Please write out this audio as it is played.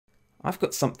I've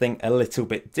got something a little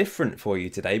bit different for you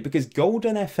today because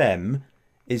Golden FM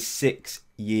is 6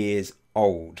 years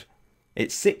old.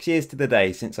 It's 6 years to the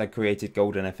day since I created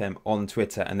Golden FM on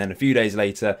Twitter, and then a few days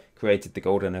later created the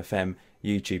Golden FM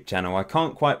YouTube channel. I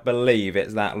can't quite believe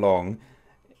it's that long.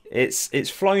 It's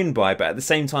flown by, but at the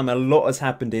same time a lot has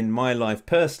happened in my life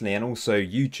personally and also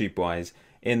YouTube wise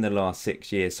in the last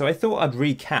 6 years. So I thought I'd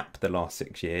recap the last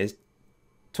 6 years,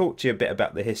 talk to you a bit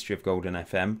about the history of Golden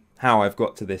FM, how I've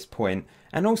got to this point,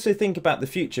 and also think about the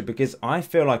future because I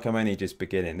feel like I'm only just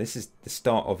beginning. This is the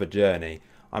start of a journey.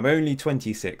 I'm only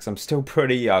 26, I'm still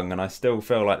pretty young, and I still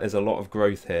feel like there's a lot of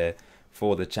growth here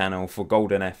for the channel, for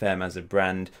Golden FM as a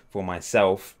brand, for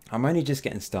myself. I'm only just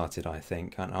getting started, I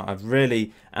think, and I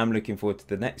really am looking forward to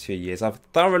the next few years. I've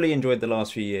thoroughly enjoyed the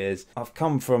last few years. I've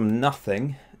come from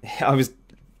nothing. I was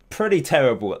pretty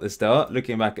terrible at the start,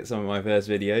 looking back at some of my first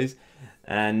videos,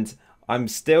 and I'm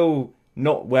still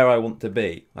not where I want to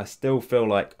be. I still feel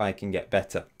like I can get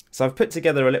better. So I've put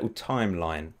together a little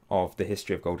timeline of the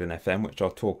history of Golden FM, which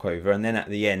I'll talk over, and then at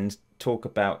the end talk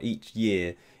about each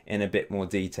year in a bit more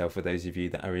detail for those of you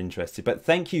that are interested. But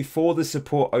thank you for the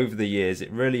support over the years.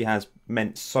 It really has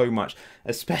meant so much,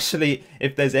 especially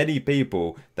if there's any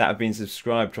people that have been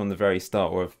subscribed from the very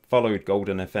start or have followed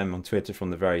Golden FM on Twitter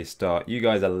from the very start. You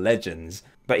guys are legends.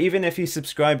 But even if you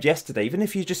subscribed yesterday, even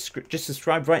if you just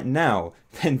subscribed right now,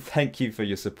 then thank you for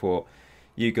your support.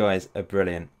 You guys are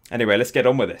brilliant. Anyway, let's get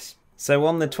on with this. So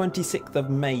on the 26th of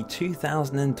May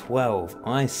 2012,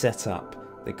 I set up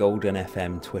the Golden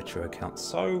FM Twitter account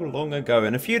so long ago,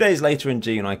 and a few days later in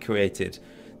June I created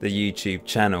the YouTube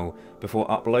channel before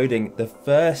uploading the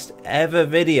first ever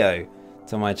video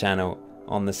to my channel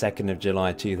on the 2nd of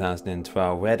July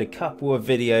 2012. We had a couple of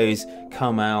videos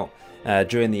come out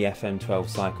during the FM12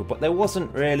 cycle, but there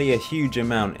wasn't really a huge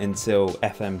amount until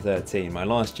FM13, my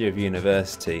last year of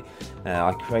university.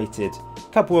 I created a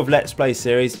couple of Let's Play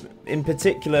series. In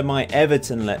particular, my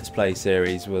Everton Let's Play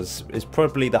series is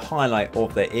probably the highlight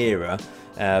of the era,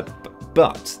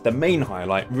 but the main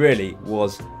highlight really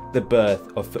was the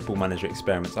birth of Football Manager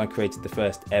Experiments. I created the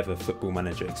first ever Football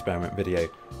Manager Experiment video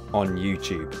on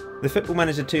YouTube. The Football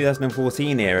Manager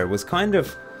 2014 era was kind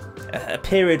of a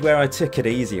period where I took it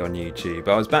easy on YouTube.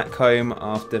 I was back home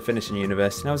after finishing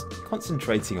university and I was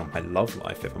concentrating on my love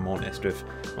life, if I'm honest, with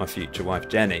my future wife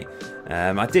Jenny.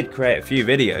 I did create a few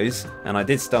videos and I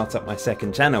did start up my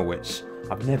second channel, which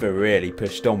I've never really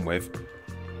pushed on with.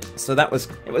 So it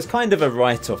was kind of a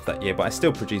write-off that year, but I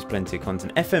still produced plenty of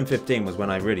content. FM15 was when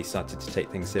I really started to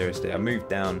take things seriously. I moved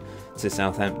down to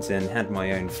Southampton, had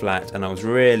my own flat, and I was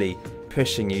really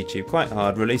pushing YouTube quite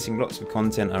hard, releasing lots of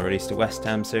content. I released a West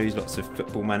Ham series, lots of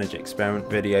Football Manager Experiment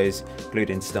videos,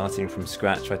 including starting from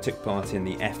scratch. I took part in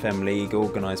the FM League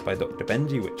organised by Dr.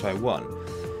 Benji, which I won.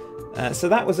 So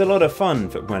that was a lot of fun,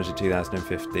 Football Manager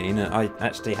 2015. I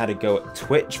actually had a go at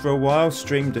Twitch for a while,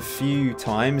 streamed a few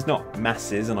times, not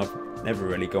masses, and I've never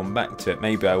really gone back to it.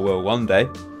 Maybe I will one day.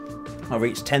 I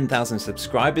reached 10,000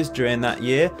 subscribers during that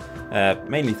year,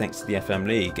 mainly thanks to the FM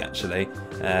League actually.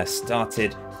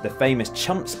 Started the famous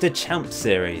Chumps to Champs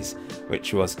series,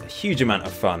 which was a huge amount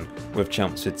of fun with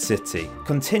Chelmsford City.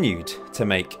 Continued to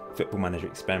make Football Manager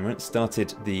Experiments,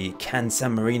 started the Can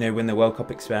San Marino win the World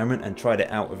Cup experiment and tried it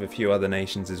out with a few other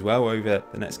nations as well over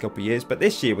the next couple of years. But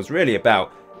this year was really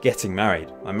about getting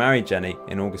married. I married Jenny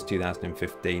in August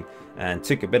 2015 and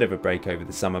took a bit of a break over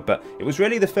the summer, but it was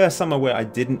really the first summer where I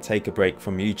didn't take a break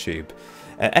from YouTube.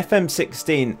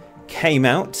 FM16 came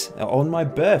out on my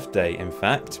birthday, in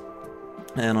fact,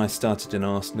 and I started an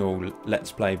Arsenal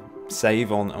Let's Play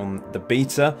save on the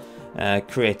beta.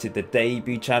 Created the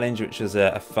debut challenge, which was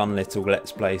a fun little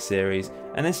Let's Play series,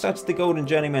 and then started the Golden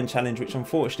Journeyman challenge, which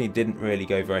unfortunately didn't really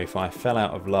go very far. I fell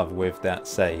out of love with that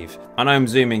save. I know I'm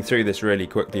zooming through this really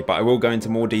quickly, but I will go into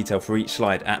more detail for each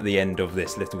slide at the end of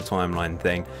this little timeline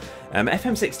thing.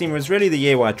 FM16 was really the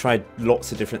year where I tried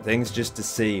lots of different things just to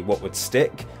see what would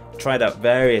stick. Tried out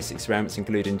various experiments,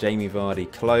 including Jamie Vardy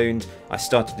cloned. I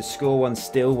started the Score One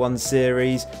Steal One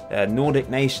series, Nordic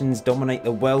Nations Dominate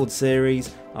the World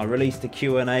series. I released a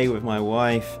Q&A with my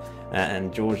wife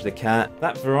and George the Cat.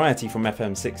 That variety from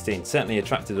FM16 certainly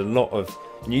attracted a lot of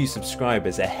new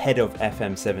subscribers ahead of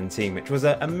FM17, which was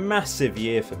a massive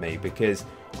year for me because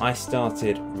I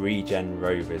started Regen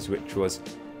Rovers, which was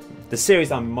the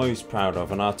series I'm most proud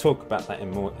of, and I'll talk about that in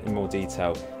more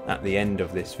detail at the end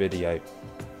of this video.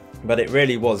 But it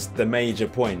really was the major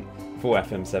point for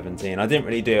FM17. I didn't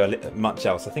really do much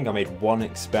else. I think I made one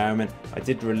experiment. I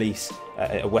did release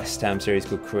a West Ham series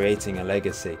called Creating a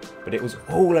Legacy, but it was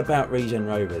all about Regen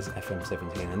Rovers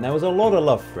FM17, and there was a lot of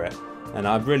love for it, and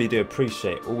I really do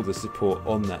appreciate all the support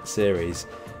on that series.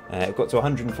 It got to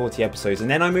 140 episodes, and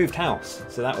then I moved house.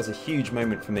 So that was a huge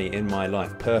moment for me in my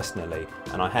life personally.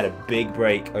 And I had a big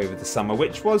break over the summer,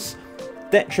 which was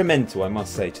detrimental, I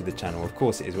must say, to the channel. Of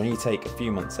course it is. When you take a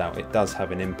few months out, it does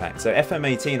have an impact. So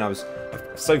FM18,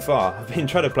 I've been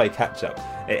trying to play catch up.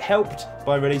 It helped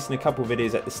by releasing a couple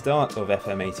videos at the start of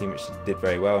FM18, which did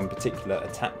very well, in particular a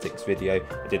tactics video.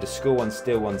 I did a School One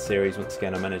Still One series. Once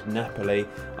again, I managed Napoli.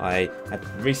 I had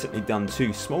recently done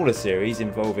 2 smaller series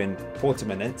involving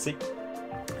Portimonense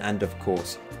and of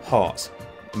course Hearts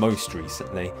most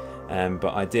recently.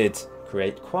 But I did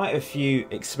create quite a few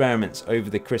experiments over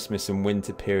the Christmas and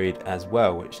winter period as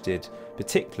well, which did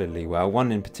particularly well.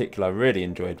 One in particular I really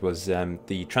enjoyed was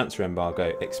the transfer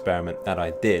embargo experiment that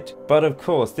I did. But of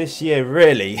course this year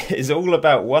really is all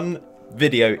about one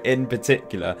video in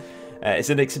particular. It's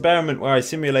an experiment where I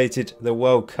simulated the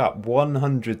World Cup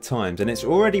 100 times, and it's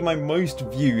already my most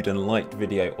viewed and liked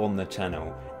video on the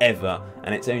channel ever,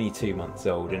 and it's only 2 months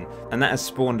old, and that has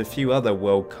spawned a few other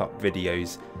World Cup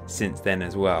videos since then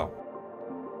as well.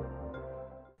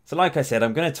 So like I said,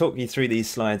 I'm going to talk you through these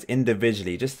slides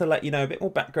individually just to let you know a bit more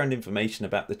background information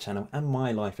about the channel and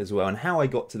my life as well, and how I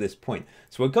got to this point.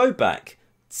 So we'll go back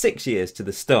 6 years to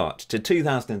the start, to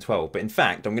 2012, but in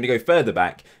fact I'm going to go further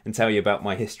back and tell you about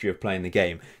my history of playing the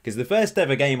game, because the first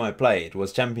ever game I played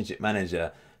was Championship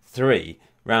Manager 3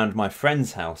 round my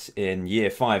friend's house in year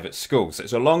 5 at school. So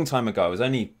it's a long time ago. I was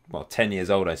only, well, 10 years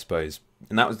old I suppose,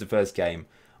 and that was the first game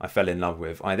I fell in love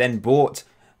with. I then bought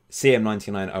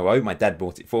CM9900, my dad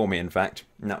bought it for me in fact,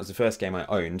 and that was the first game I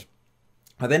owned.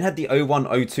 I then had the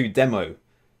 0102 demo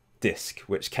disc,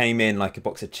 which came in like a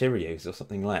box of Cheerios or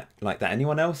something like that.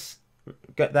 Anyone else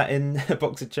get that in a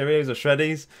box of Cheerios or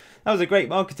Shreddies? That was a great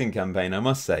marketing campaign, I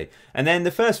must say. And then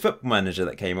the first Football Manager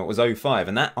that came out was 05,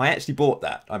 and that I actually bought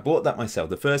that. I bought that myself,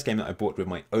 the first game that I bought with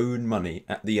my own money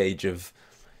at the age of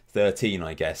 13,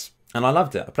 I guess. And I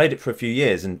loved it. I played it for a few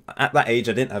years, and at that age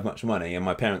I didn't have much money and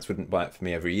my parents wouldn't buy it for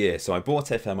me every year. So I bought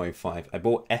FM05, I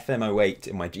bought FM08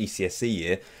 in my GCSE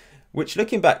year, which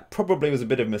looking back probably was a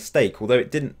bit of a mistake, although it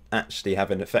didn't actually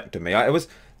have an effect on me.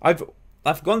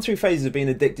 I've gone through phases of being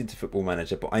addicted to Football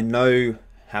Manager, but I know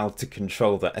how to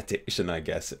control that addiction, I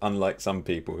guess, unlike some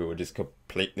people who will just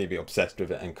completely be obsessed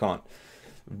with it and can't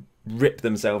rip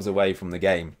themselves away from the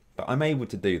game. But I'm able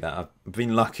to do that. I've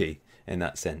been lucky in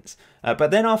that sense.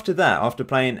 But then after that, after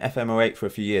playing FM08 for a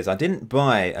few years, I didn't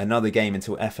buy another game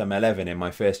until FM11 in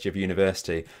my first year of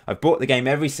university. I've bought the game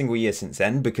every single year since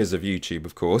then because of YouTube,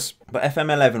 of course. But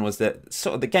FM11 was the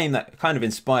sort of the game that kind of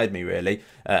inspired me, really,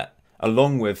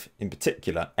 along with, in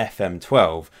particular,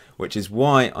 FM12, which is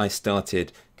why I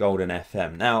started Golden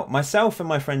FM. Now, myself and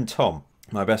my friend Tom,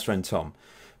 my best friend Tom,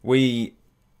 we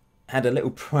had a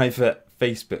little private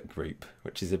Facebook group,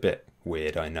 which is a bit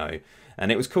weird, I know.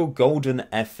 And it was called Golden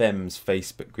FM's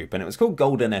Facebook group, and it was called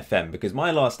Golden FM because my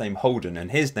last name Holden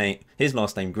and his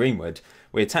last name Greenwood,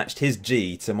 we attached his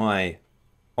G to my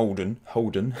Holden,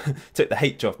 took the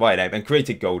H off my name and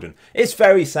created Golden. It's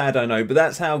very sad, I know, but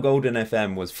that's how Golden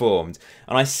FM was formed.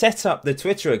 And I set up the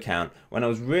Twitter account when I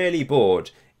was really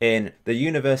bored in the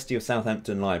University of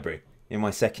Southampton library in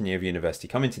my second year of university.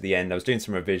 Coming to the end, I was doing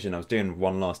some revision, I was doing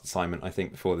one last assignment, I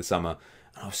think, before the summer.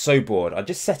 I was so bored. I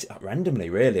just set it up randomly,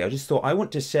 really. I just thought I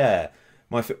want to share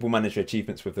my Football Manager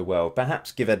achievements with the world.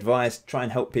 Perhaps give advice, try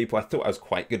and help people. I thought I was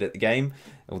quite good at the game,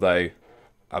 although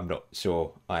I'm not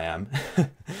sure I am.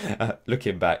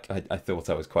 Looking back, I thought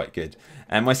I was quite good.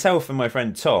 And myself and my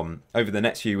friend Tom, over the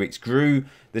next few weeks, grew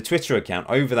the Twitter account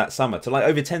over that summer to like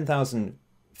over 10,000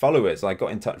 followers. I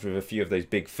got in touch with a few of those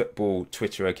big football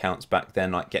Twitter accounts back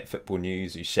then, like Get Football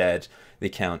News, who shared the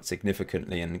account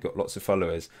significantly and got lots of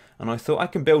followers. And I thought I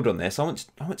can build on this. I want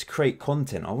to create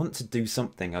content. I want to do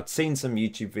something. I'd seen some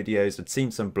YouTube videos, I'd seen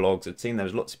some blogs, I'd seen there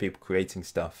was lots of people creating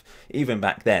stuff even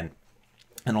back then,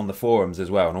 and on the forums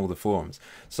as well, on all the forums.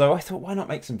 So I thought, why not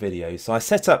make some videos? So I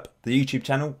set up the YouTube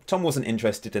channel. Tom wasn't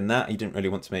interested in that. He didn't really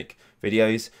want to make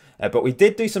videos, but we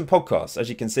did do some podcasts, as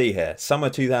you can see here.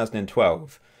 Summer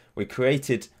 2012, we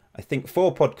created, I think,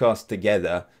 4 podcasts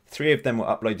together. 3 of them were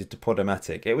uploaded to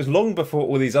Podomatic. It was long before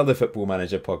all these other Football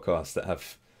Manager podcasts that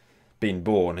have been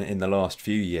born in the last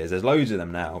few years. There's loads of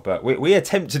them now, but we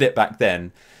attempted it back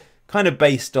then, kind of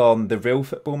based on the Real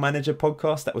Football Manager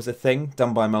podcast. That was a thing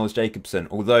done by Miles Jacobson,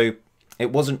 although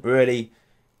it wasn't really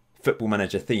Football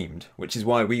Manager themed, which is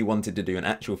why we wanted to do an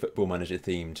actual Football Manager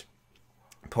themed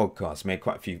podcast. We had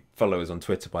quite a few followers on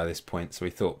Twitter by this point, so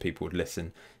we thought people would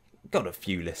listen. Got a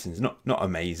few listens, not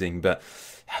amazing, but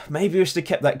maybe we should have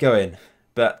kept that going.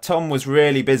 But Tom was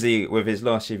really busy with his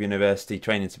last year of university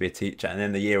training to be a teacher, and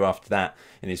then the year after that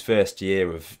in his first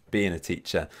year of being a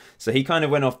teacher. So he kind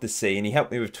of went off the scene. He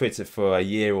helped me with Twitter for a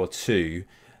year or two,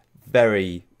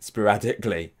 very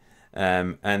sporadically.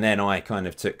 And then I kind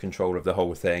of took control of the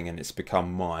whole thing, and it's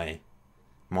become my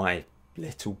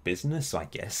little business, I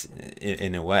guess,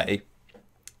 in a way.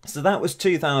 So that was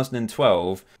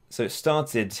 2012. So it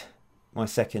started my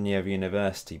second year of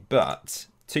university, but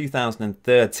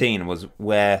 2013 was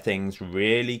where things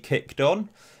really kicked on,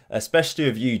 especially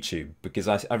with YouTube, because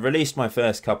I released my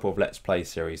first couple of Let's Play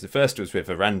series. The first was with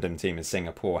a random team in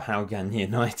Singapore, Hougang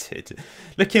United.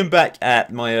 Looking back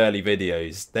at my early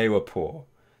videos, they were poor.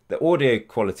 The audio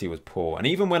quality was poor, and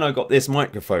even when I got this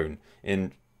microphone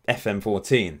in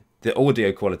FM14, the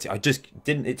audio quality, I just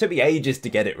didn't, it took me ages to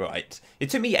get it right. It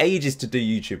took me ages to do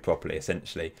YouTube properly,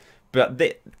 essentially. But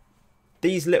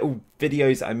these little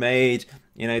videos I made,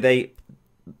 you know,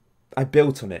 I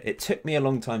built on it. It took me a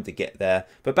long time to get there.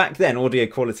 But back then, audio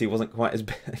quality wasn't quite as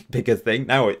big a thing.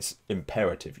 Now it's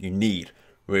imperative. You need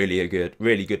really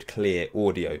good, clear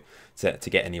audio to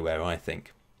get anywhere, I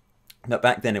think. But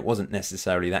back then, it wasn't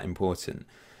necessarily that important.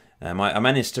 I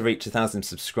managed to reach 1,000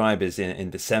 subscribers in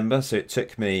December, so it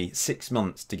took me 6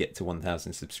 months to get to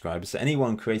 1,000 subscribers. So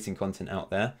anyone creating content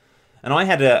out there, and I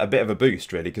had a bit of a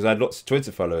boost really, because I had lots of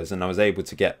Twitter followers, and I was able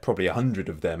to get probably 100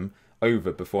 of them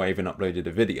over before I even uploaded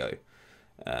a video.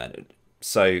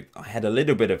 So I had a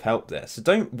little bit of help there. So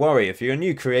don't worry if you're a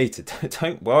new creator.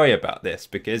 Don't worry about this,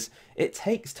 because it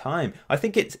takes time. I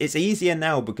think it's easier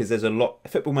now because there's a lot.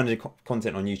 Football Manager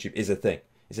content on YouTube is a thing.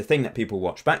 It's a thing that people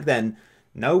watch. Back then,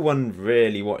 no one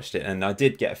really watched it, and I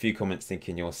did get a few comments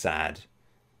thinking you're sad,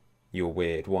 you're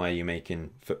weird, why are you making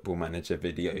Football Manager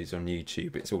videos on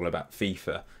YouTube? It's all about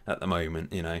FIFA at the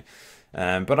moment, you know.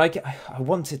 But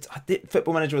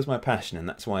Football Manager was my passion, and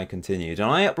that's why I continued. And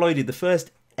I uploaded the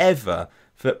first ever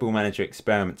Football Manager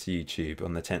experiment to YouTube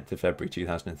on the 10th of February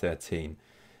 2013.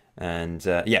 And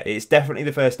yeah, it's definitely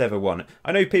the first ever one.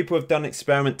 I know people have done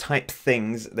experiment type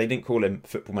things. They didn't call them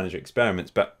Football Manager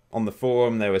experiments, but on the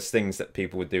forum there was things that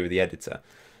people would do with the editor.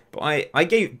 But I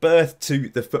gave birth to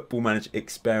the Football Manager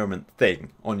experiment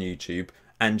thing on YouTube,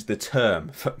 and the term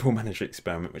Football Manager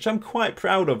experiment, which I'm quite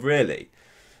proud of really,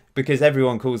 because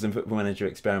everyone calls them Football Manager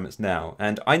experiments now.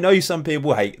 And I know some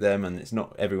people hate them and it's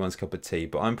not everyone's cup of tea,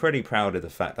 but I'm pretty proud of the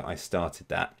fact that I started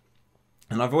that.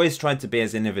 And I've always tried to be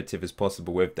as innovative as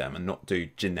possible with them and not do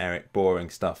generic, boring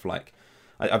stuff like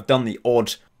I've done the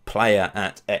odd player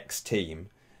at X team,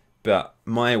 but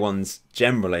my ones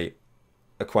generally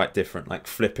are quite different, like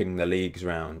flipping the leagues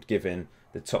round, giving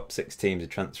the top 6 teams a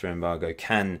transfer embargo,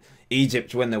 can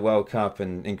Egypt win the World Cup,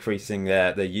 and increasing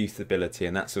their youth ability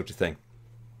and that sort of thing.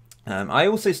 I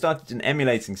also started an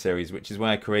emulating series, which is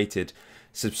where I created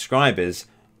subscribers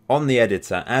on the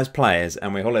editor as players,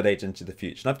 and we holidayed into the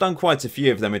future. And I've done quite a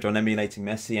few of them. We've done emulating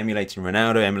Messi, emulating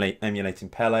Ronaldo, emulating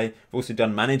Pele. We've also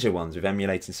done manager ones with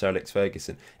emulating Sir Alex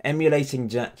Ferguson, emulating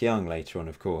Jack Young later on,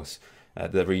 of course,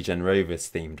 the Regen Rovers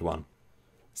themed one.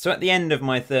 So at the end of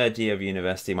my third year of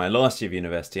university, my last year of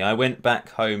university, I went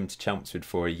back home to Chelmsford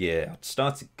for a year. I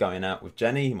started going out with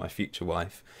Jenny, my future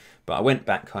wife, but I went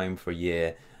back home for a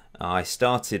year. I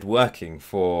started working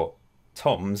for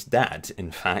Tom's dad,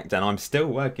 in fact, and I'm still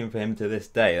working for him to this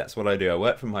day. That's what I do. I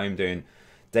work from home doing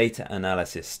data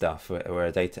analysis stuff. We're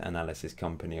a data analysis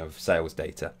company of sales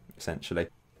data, essentially,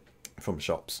 from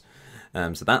shops.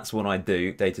 So that's what I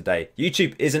do day to day.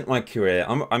 YouTube isn't my career.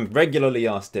 I'm regularly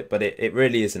asked it, but it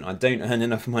really isn't. I don't earn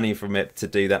enough money from it to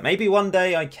do that. Maybe one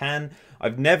day I can.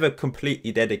 I've never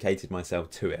completely dedicated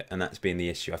myself to it, and that's been the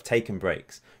issue. I've taken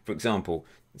breaks. For example,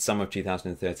 summer of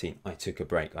 2013, I took a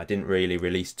break. I didn't really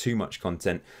release too much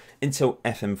content until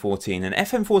FM14. And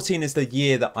FM14 is the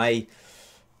year that I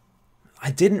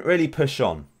didn't really push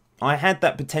on. I had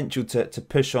that potential to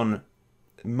push on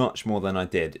much more than I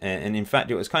did, and in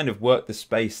fact it was kind of Work the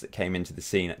Space that came into the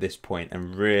scene at this point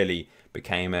and really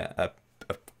became a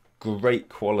great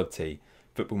quality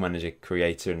Football Manager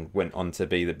creator, and went on to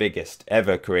be the biggest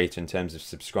ever creator in terms of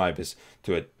subscribers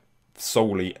to a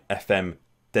solely FM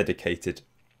dedicated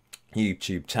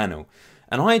YouTube channel.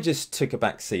 And I just took a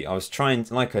back seat. I was trying,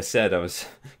 like I said, I was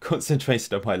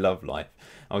concentrated on my love life.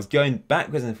 I was going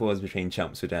backwards and forwards between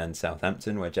Chelmsford and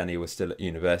Southampton, where Jenny was still at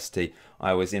university.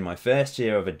 I was in my first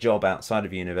year of a job outside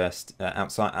of university,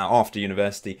 after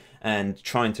university, and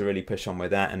trying to really push on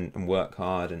with that and work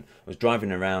hard. And I was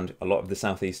driving around a lot of the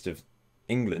southeast of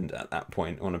England at that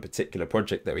point on a particular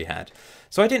project that we had.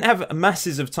 So I didn't have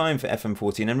masses of time for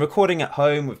FM14, and recording at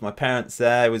home with my parents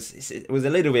there it was a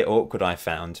little bit awkward, I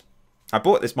found. I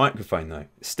bought this microphone though.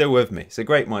 It's still with me. It's a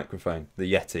great microphone,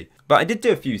 the Yeti. But I did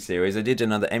do a few series. I did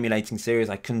another emulating series.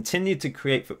 I continued to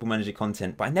create Football Manager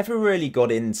content, but I never really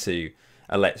got into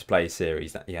a Let's Play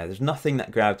series. There's nothing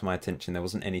that grabbed my attention. There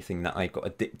wasn't anything that I got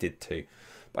addicted to.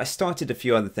 But I started a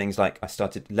few other things, like I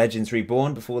started Legends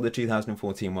Reborn before the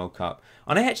 2014 World Cup.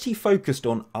 And I actually focused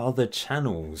on other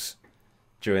channels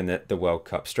during the World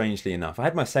Cup, strangely enough. I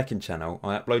had my second channel.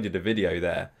 I uploaded a video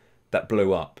there that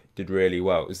blew up, did really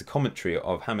well. It was the commentary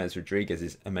of James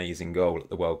Rodriguez's amazing goal at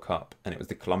the World Cup, and it was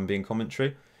the Colombian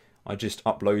commentary. I just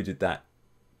uploaded that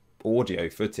audio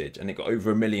footage and it got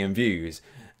over 1 million views.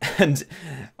 And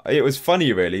it was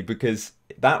funny really, because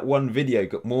that one video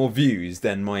got more views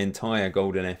than my entire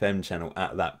Golden FM channel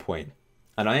at that point.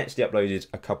 And I actually uploaded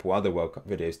a couple other World Cup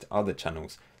videos to other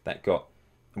channels that got,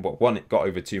 well, one, it got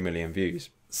over 2 million views.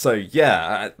 So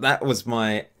yeah, that was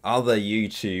my other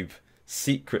YouTube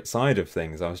secret side of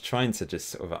things. I was trying to just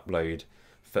sort of upload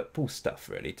football stuff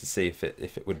really to see if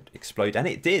it would explode, and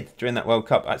it did during that World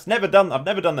Cup. I've never done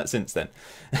that since then.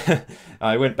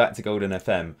 I went back to Golden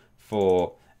FM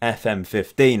for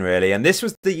FM15 really, and this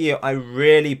was the year I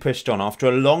really pushed on. After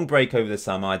a long break over the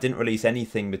summer, I didn't release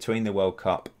anything between the World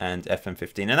Cup and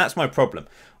FM15, and that's my problem.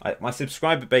 My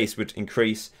subscriber base would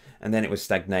increase and then it would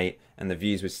stagnate and the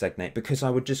views would stagnate because I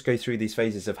would just go through these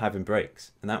phases of having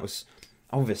breaks, and that was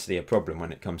obviously a problem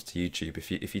when it comes to YouTube.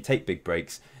 If you take big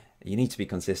breaks, you need to be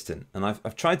consistent, and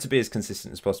I've tried to be as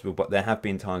consistent as possible, but there have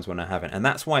been times when I haven't, and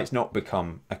that's why it's not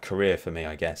become a career for me,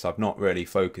 I guess. I've not really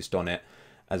focused on it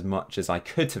as much as I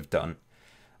could have done.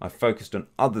 I've focused on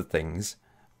other things.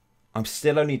 I'm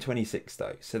still only 26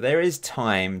 though, so there is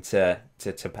time to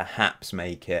perhaps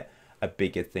make it a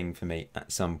bigger thing for me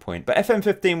at some point. But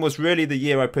FM15 was really the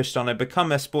year I pushed on. I'd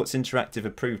become a Sports Interactive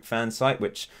approved fan site,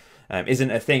 which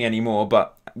isn't a thing anymore,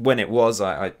 but when it was,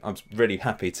 I was really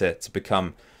happy to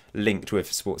become linked with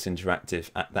Sports Interactive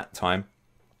at that time.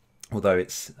 Although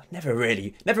it's never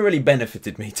really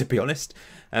benefited me, to be honest.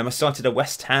 I started a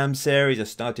West Ham series. I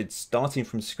started starting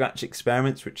from scratch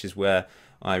experiments, which is where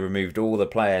I removed all the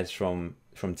players from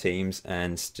teams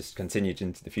and just continued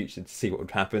into the future to see what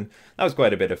would happen. That was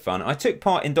quite a bit of fun. I took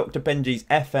part in Dr. Benji's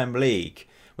FM League,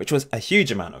 which was a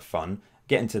huge amount of fun,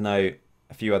 getting to know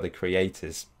a few other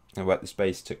creators. I worked the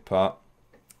space, took part.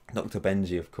 Dr.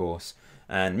 Benji, of course.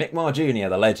 And Mick Mar Jr.,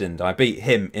 the legend. I beat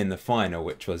him in the final,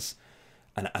 which was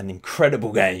an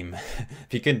incredible game. If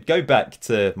you can go back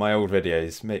to my old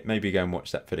videos, maybe go and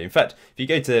watch that video. In fact, if you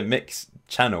go to Mick's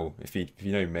channel, if you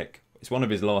know Mick, it's one of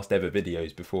his last ever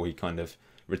videos before he kind of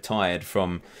retired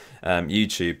from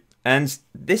YouTube. And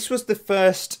this was the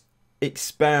first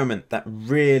experiment that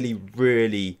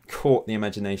really caught the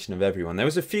imagination of everyone. There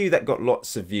was a few that got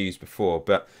lots of views before,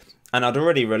 and I'd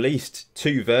already released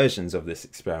 2 versions of this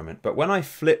experiment. But when I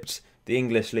flipped the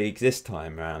English leagues this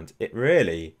time around, it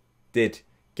really did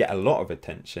get a lot of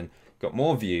attention, got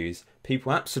more views,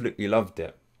 people absolutely loved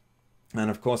it. And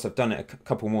of course I've done it a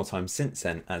couple more times since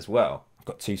then as well. I've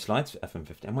got 2 slides for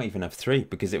FM15. I might even have 3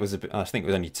 because it was I think it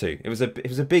was only 2. It was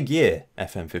a big year,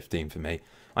 FM15 for me.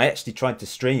 I actually tried to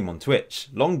stream on Twitch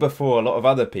long before a lot of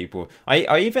other people.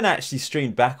 I even actually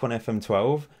streamed back on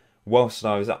FM12 whilst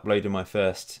I was uploading my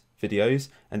first videos,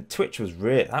 and Twitch was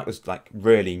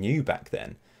really new back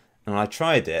then. And I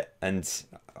tried it, and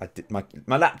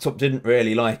my laptop didn't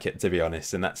really like it, to be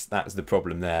honest, and that's the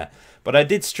problem there. But I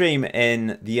did stream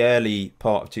in the early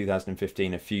part of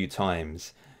 2015 a few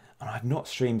times, and I've not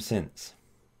streamed since.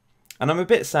 And I'm a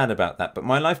bit sad about that, but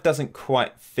my life doesn't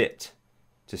quite fit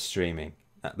to streaming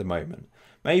at the moment.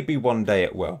 Maybe one day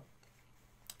it will.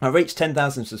 I reached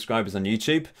 10,000 subscribers on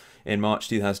YouTube in March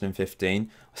 2015.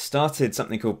 I started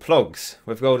something called Plogs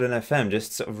with Golden FM,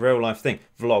 just sort of real life thing.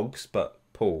 Vlogs, but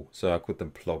Paul, so I called them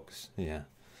Plogs. Yeah,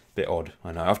 bit odd,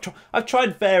 I know. I've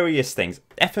tried various things.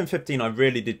 FM15, I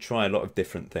really did try a lot of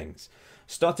different things.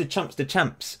 Started Chumps to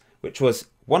Champs, which was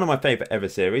one of my favourite ever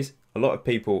series. A lot of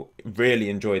people really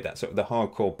enjoyed that. Sort of the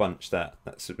hardcore bunch that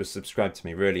was subscribed to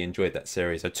me really enjoyed that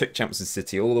series. I took Champs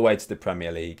City all the way to the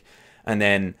Premier League. And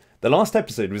then the last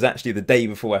episode was actually the day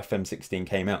before FM16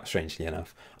 came out, strangely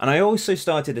enough. And I also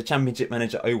started a Championship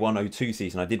Manager 01-02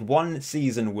 season. I did 1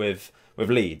 season with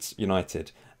Leeds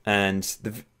United.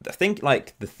 And I think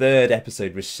like the 3rd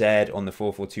episode was shared on the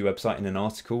 442 website in an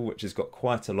article, which has got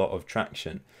quite a lot of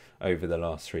traction over the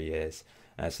last 3 years.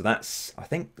 So that's, I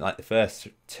think, like the first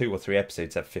 2 or 3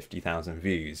 episodes have 50,000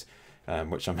 views,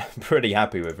 which I'm pretty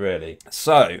happy with, really.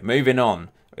 So, moving on.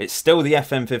 It's still the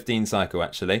FM15 cycle,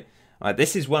 actually.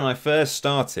 This is when I first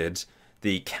started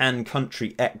the Can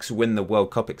Country X win the World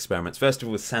Cup experiments. First of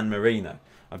all, with San Marino.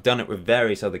 I've done it with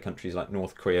various other countries like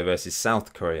North Korea versus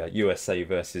South Korea, USA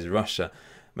versus Russia.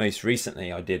 most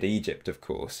recently I did Egypt, of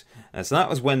course. And so that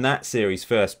was when that series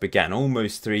first began,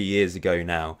 almost 3 years ago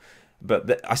now.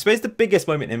 But I suppose the biggest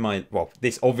moment in my, well,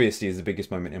 this obviously is the biggest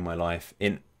moment in my life.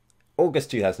 In August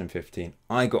 2015,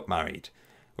 I got married,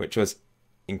 which was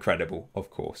incredible, of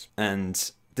course.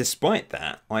 And despite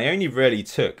that, I only really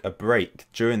took a break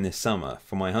during this summer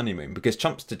for my honeymoon because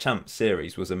Chumps to Champs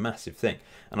series was a massive thing.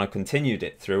 And I continued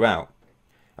it throughout.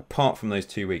 Apart from those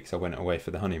 2 weeks I went away for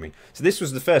the honeymoon. So this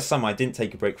was the first summer I didn't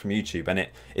take a break from YouTube, and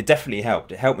it definitely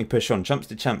helped. It helped me push on. Chumps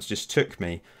to Champs just took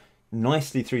me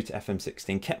nicely through to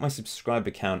FM16, kept my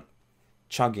subscriber count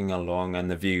chugging along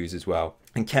and the views as well,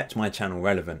 and kept my channel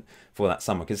relevant for that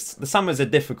summer, because the summer's a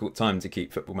difficult time to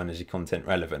keep Football Manager content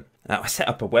relevant. Now, I set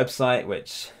up a website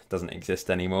which doesn't exist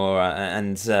anymore,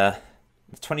 and the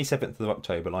 27th of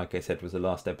October, like I said, was the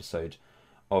last episode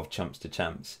of Chumps to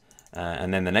Champs.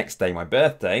 And then the next day, my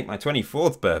birthday, my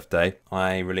 24th birthday,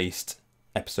 I released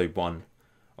episode 1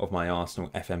 of my Arsenal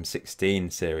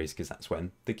FM16 series, because that's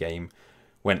when the game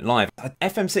went live.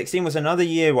 FM16 was another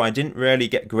year where I didn't really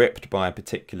get gripped by a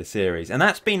particular series, and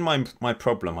that's been my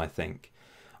problem, I think.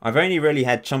 I've only really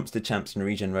had Chumps to Champs and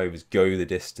Regen Rovers go the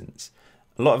distance.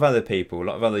 A lot of other people, a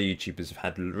lot of other YouTubers have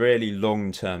had really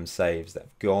long-term saves that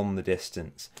have gone the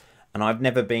distance. And I've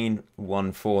never been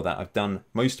one for that. I've done,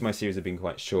 most of my series have been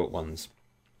quite short ones.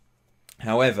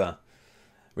 However,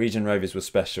 Regen Rovers was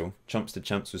special, Chumps to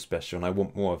Champs was special, and I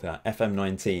want more of that.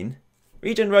 FM19,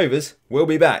 Regen Rovers will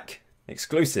be back.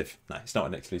 Exclusive. No, it's not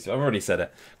an exclusive. I've already said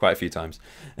it quite a few times.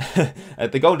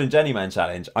 The Golden Jenny Man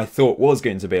Challenge, I thought was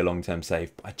going to be a long-term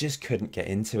save, but I just couldn't get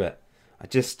into it.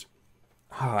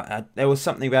 There was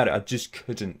something about it I just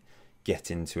couldn't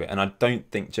get into it, and I don't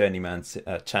think Journeyman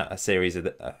series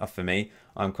are for me.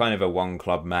 I'm kind of a one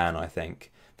club man, I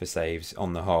think, for saves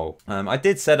on the whole. I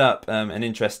did set up an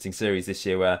interesting series this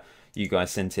year where you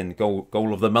guys sent in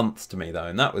goal of the month to me though,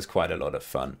 and that was quite a lot of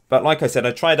fun. But like I said,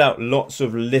 I tried out lots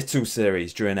of little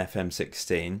series during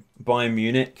FM16. Bayern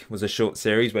Munich was a short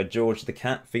series where George the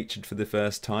Cat featured for the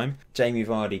first time. Jamie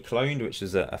Vardy cloned, which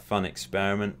was a fun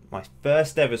experiment. My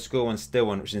first ever Score One Still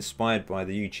One, which was inspired by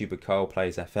the YouTuber Carl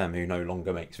Plays FM, who no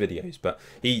longer makes videos, but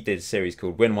he did a series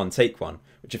called Win One Take One,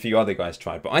 which a few other guys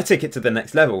tried. But I took it to the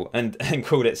next level and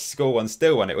called it Score One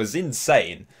Still One. It was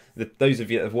insane. Those of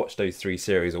you that have watched those 3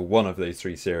 series, or one of those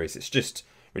 3 series, it's just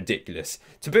ridiculous.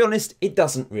 To be honest, it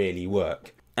doesn't really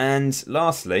work. And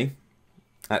lastly,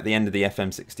 at the end of the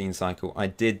FM16 cycle, I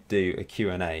did do a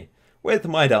Q&A with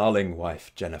my darling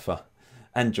wife, Jennifer,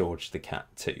 and George the Cat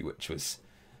too, which was,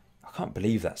 I can't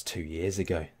believe that's 2 years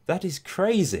ago. That is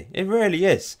crazy. It really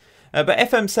is. But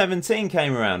FM17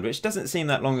 came around, which doesn't seem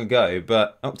that long ago,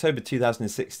 but October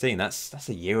 2016, that's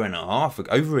a year and a half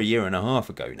ago, over a year and a half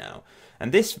ago now.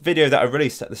 And this video that I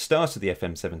released at the start of the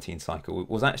FM17 cycle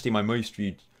was actually my most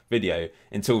viewed video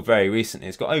until very recently.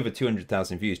 It's got over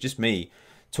 200,000 views, just me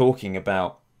talking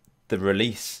about the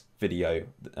release video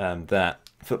that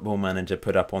Football Manager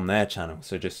put up on their channel.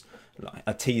 So just like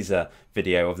a teaser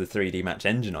video of the 3D match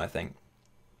engine, I think.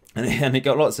 And it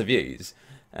got lots of views.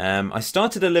 I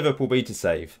started a Liverpool beta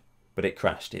save, but it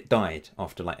crashed. It died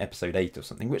after like episode 8 or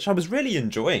something, which I was really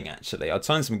enjoying actually. I'd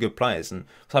signed some good players and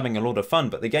was having a lot of fun,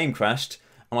 but the game crashed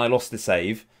and I lost the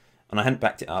save and I hadn't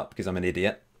backed it up because I'm an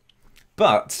idiot.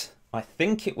 But I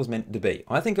think it was meant to be.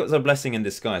 I think it was a blessing in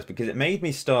disguise because it made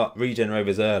me start Regen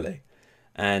Rovers early.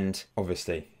 And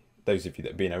obviously, those of you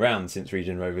that have been around since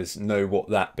Regen Rovers know what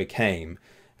that became.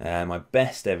 My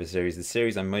best ever series, the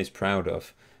series I'm most proud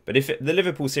of. But if the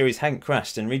Liverpool series hadn't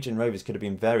crashed, then Regen Rovers could have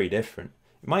been very different.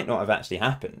 It might not have actually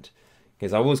happened,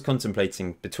 because I was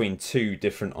contemplating between 2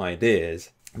 different ideas,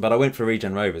 but I went for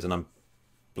Regen Rovers, and I'm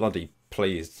bloody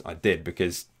pleased I did,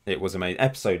 because it was amazing.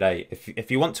 Episode 8, if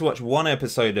you want to watch one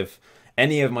episode of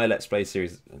any of my Let's Play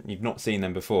series, you've not seen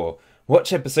them before,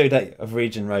 watch episode 8 of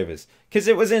Regen Rovers, because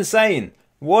it was insane.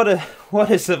 What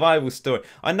a survival story.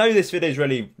 I know this video is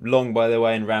really long, by the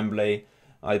way, and rambly.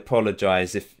 I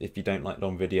apologise if you don't like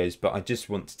long videos, but I just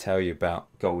want to tell you about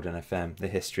Golden FM, the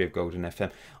history of Golden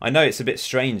FM. I know it's a bit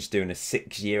strange doing a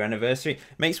 6-year anniversary.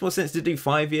 It makes more sense to do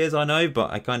 5 years, I know, but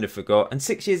I kind of forgot. And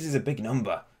 6 years is a big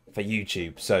number for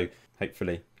YouTube, so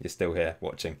hopefully you're still here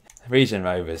watching. Regen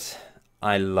Rovers,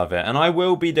 I love it. And I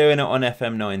will be doing it on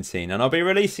FM19, and I'll be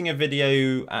releasing a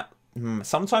video at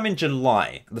sometime in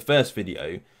July, the first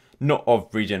video, not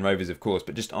of Regen Rovers, of course,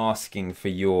 but just asking for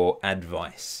your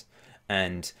advice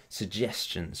and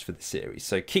suggestions for the series.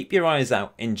 So keep your eyes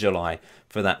out in July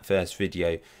for that first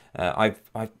video.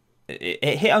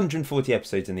 It hit 140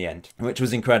 episodes in the end, which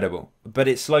was incredible, but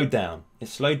it slowed down. It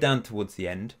slowed down towards the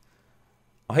end.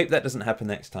 I hope that doesn't happen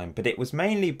next time, but it was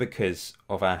mainly because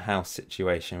of our house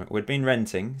situation. We'd been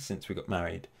renting since we got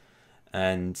married,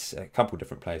 and a couple of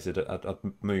different places. I'd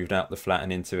moved out the flat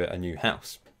and into a new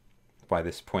house by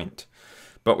this point.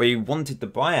 But we wanted to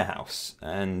buy a house,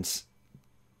 and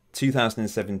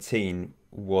 2017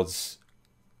 was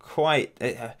quite...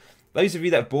 those of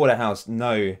you that have bought a house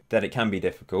know that it can be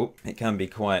difficult. It can be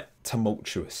quite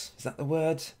tumultuous. Is that the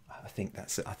word? I think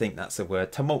that's a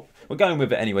word. We're going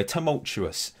with it anyway.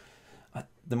 Tumultuous.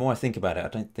 The more I think about it, I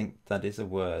don't think that is a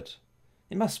word.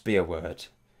 It must be a word.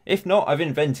 If not, I've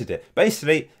invented it.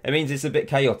 Basically, it means it's a bit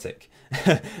chaotic.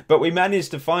 But we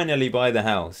managed to finally buy the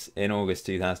house in August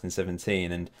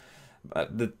 2017, and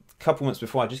the couple months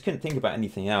before, I just couldn't think about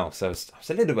anything else. I was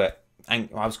a little bit... I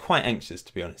was quite anxious,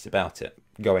 to be honest, about it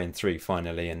going through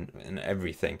finally and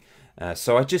everything.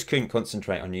 So I just couldn't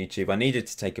concentrate on YouTube. I needed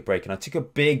to take a break, and I took a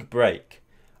big break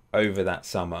over that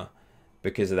summer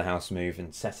because of the house move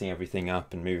and setting everything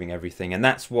up and moving everything, and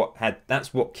that's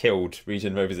what killed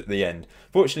Region Rovers at the end.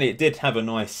 Fortunately, it did have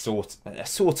a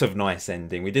sort of nice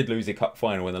ending. We did lose a cup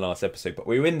final in the last episode, but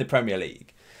we were in the Premier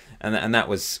League, and that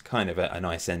was kind of a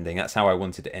nice ending. That's how I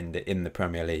wanted to end it, in the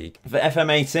Premier League. For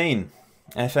FM18,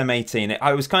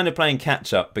 I was kind of playing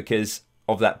catch up because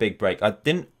of that big break. I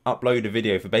didn't upload a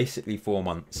video for basically 4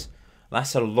 months.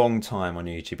 That's a long time on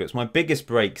YouTube. It was my biggest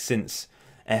break since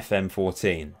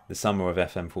FM14, the summer of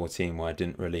FM14, where I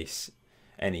didn't release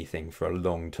anything for a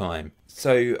long time.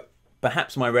 So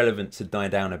perhaps my relevance had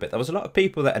died down a bit. There was a lot of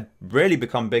people that had really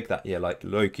become big that year, like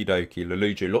Loki Doki,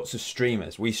 Lelujo, lots of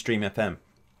streamers, We Stream FM,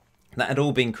 that had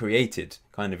all been created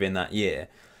kind of in that year.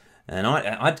 And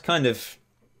I'd kind of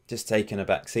just taken a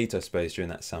back seat, I suppose, during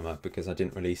that summer because I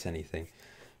didn't release anything.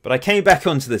 But I came back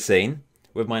onto the scene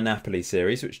with my Napoli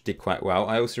series, which did quite well.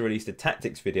 I also released a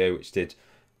tactics video, which did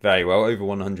very well, over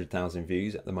 100,000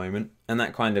 views at the moment, and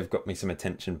that kind of got me some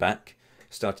attention back.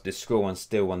 Started a Score One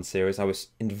Steal One series. I was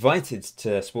invited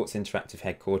to Sports Interactive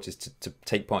headquarters to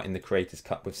take part in the Creators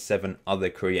Cup with 7 other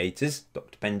creators: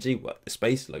 Dr. Benji, Work the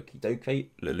Space, Loki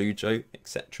Doke, Lelujo,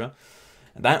 etc.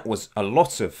 And that was a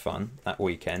lot of fun that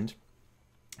weekend,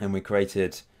 and we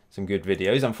created some good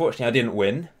videos. Unfortunately, I didn't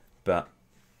win, but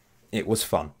it was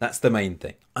fun. That's the main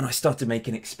thing. And I started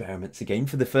making experiments again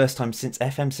for the first time since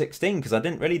FM16, because I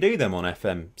didn't really do them on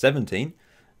FM17.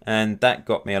 And that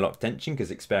got me a lot of attention, because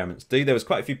experiments do. There was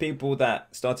quite a few people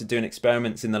that started doing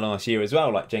experiments in the last year as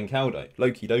well, like Jen Caldo.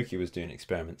 Loki Doki was doing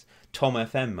experiments. Tom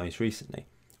FM most recently.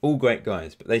 All great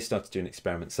guys, but they started doing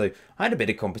experiments. So I had a bit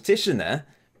of competition there,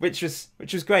 which was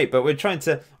great. But we're trying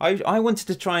to... I wanted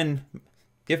to try and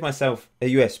give myself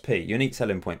a USP, unique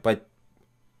selling point, by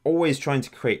always trying to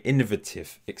create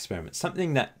innovative experiments,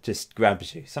 something that just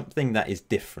grabs you, something that is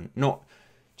different, not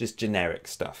just generic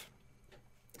stuff.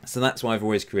 So that's why I've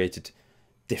always created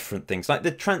different things, like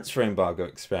the transfer embargo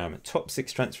experiment, top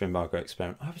 6 transfer embargo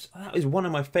experiment. That was one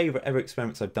of my favourite ever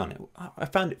experiments I've done. I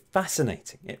found it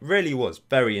fascinating. It really was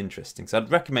very interesting. So I'd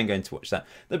recommend going to watch that.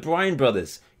 The Bryan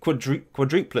Brothers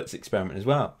quadruplets experiment as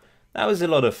well. That was a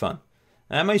lot of fun.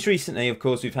 Most recently, of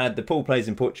course, we've had the Paul Plays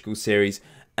in Portugal series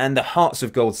and the Hearts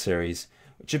of Gold series,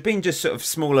 which have been just sort of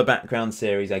smaller background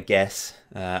series, I guess,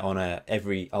 on a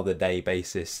every other day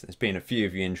basis. There's been a few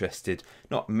of you interested,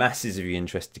 not masses of you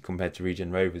interested compared to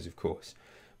Region Rovers, of course,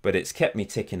 but it's kept me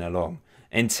ticking along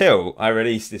until I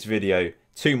released this video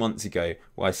 2 months ago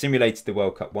where I simulated the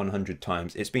World Cup 100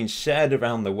 times. It's been shared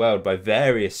around the world by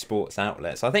various sports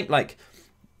outlets. I think like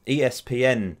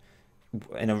ESPN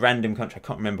in a random country, I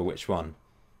can't remember which one.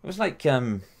 It was like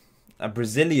a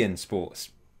Brazilian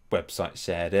sports website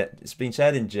shared it. It's been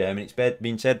shared in Germany. It's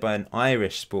been shared by an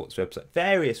Irish sports website.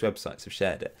 Various websites have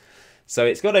shared it. So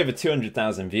it's got over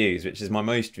 200,000 views, which is my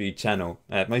most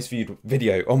viewed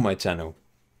video on my channel,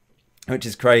 which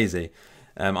is crazy.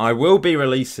 I will be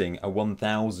releasing a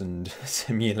 1,000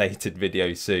 simulated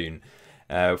video soon,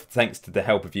 thanks to the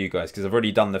help of you guys, because I've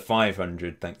already done the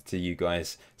 500 thanks to you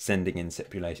guys sending in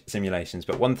simulations.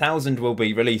 But 1,000 will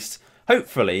be released,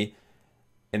 hopefully,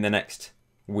 in the next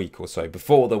week or so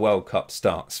before the World Cup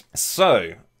starts.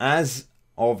 So as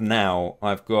of now,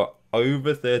 I've got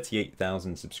over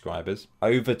 38,000 subscribers,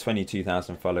 over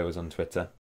 22,000 followers on Twitter,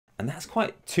 and that's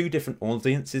quite 2 different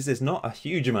audiences. There's not a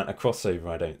huge amount of crossover,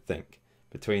 I don't think,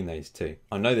 between those 2.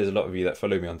 I know there's a lot of you that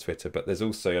follow me on Twitter, but there's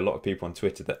also a lot of people on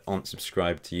Twitter that aren't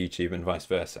subscribed to YouTube and vice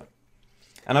versa.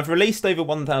 And I've released over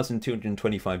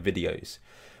 1,225 videos,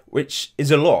 which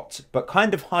is a lot, but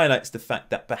kind of highlights the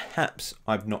fact that perhaps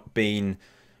I've not been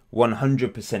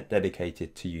 100%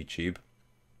 dedicated to YouTube,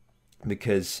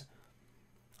 because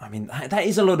I mean, that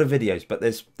is a lot of videos, but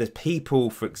there's people,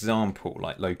 for example,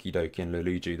 like Loki Doki and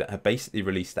Luluju, that have basically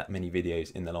released that many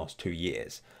videos in the last 2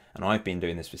 years. And I've been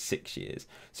doing this for 6 years.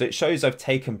 So it shows I've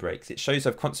taken breaks. It shows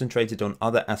I've concentrated on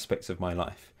other aspects of my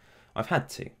life. I've had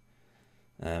to.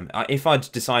 If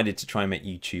I'd decided to try and make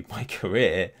YouTube my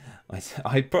career,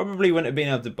 I probably wouldn't have been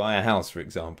able to buy a house, for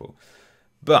example.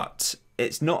 But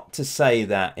it's not to say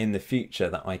that in the future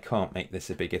that I can't make this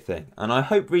a bigger thing. And I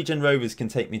hope Regen Rovers can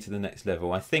take me to the next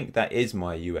level. I think that is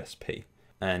my USP.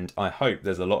 And I hope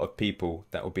there's a lot of people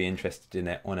that will be interested in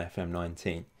it on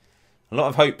FM19. A lot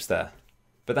of hopes there.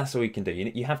 But that's all we can do.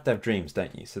 You have to have dreams,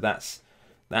 don't you? So that's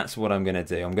what I'm going to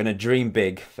do. I'm going to dream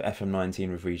big for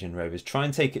FM19 with Regen Rovers. Try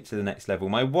and take it to the next level.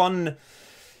 My one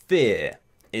fear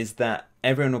is that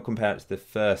everyone will compare it to the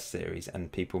first series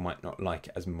and people might not like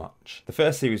it as much. The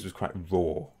first series was quite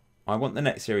raw. I want the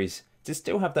next series to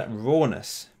still have that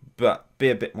rawness, but be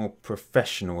a bit more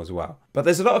professional as well. But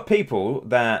there's a lot of people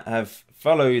that have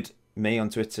followed me on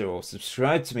Twitter or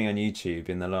subscribed to me on YouTube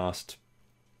in the last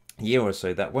year or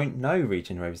so that won't know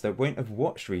Regen Rovers, that won't have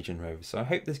watched Regen Rovers. So I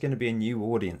hope there's going to be a new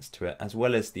audience to it, as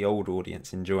well as the old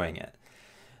audience enjoying it.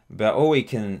 But all we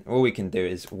can do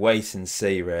is wait and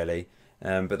see, really.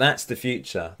 But that's the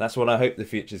future. That's what I hope the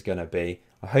future is going to be.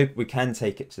 I hope we can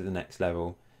take it to the next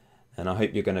level, and I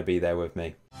hope you're going to be there with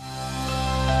me.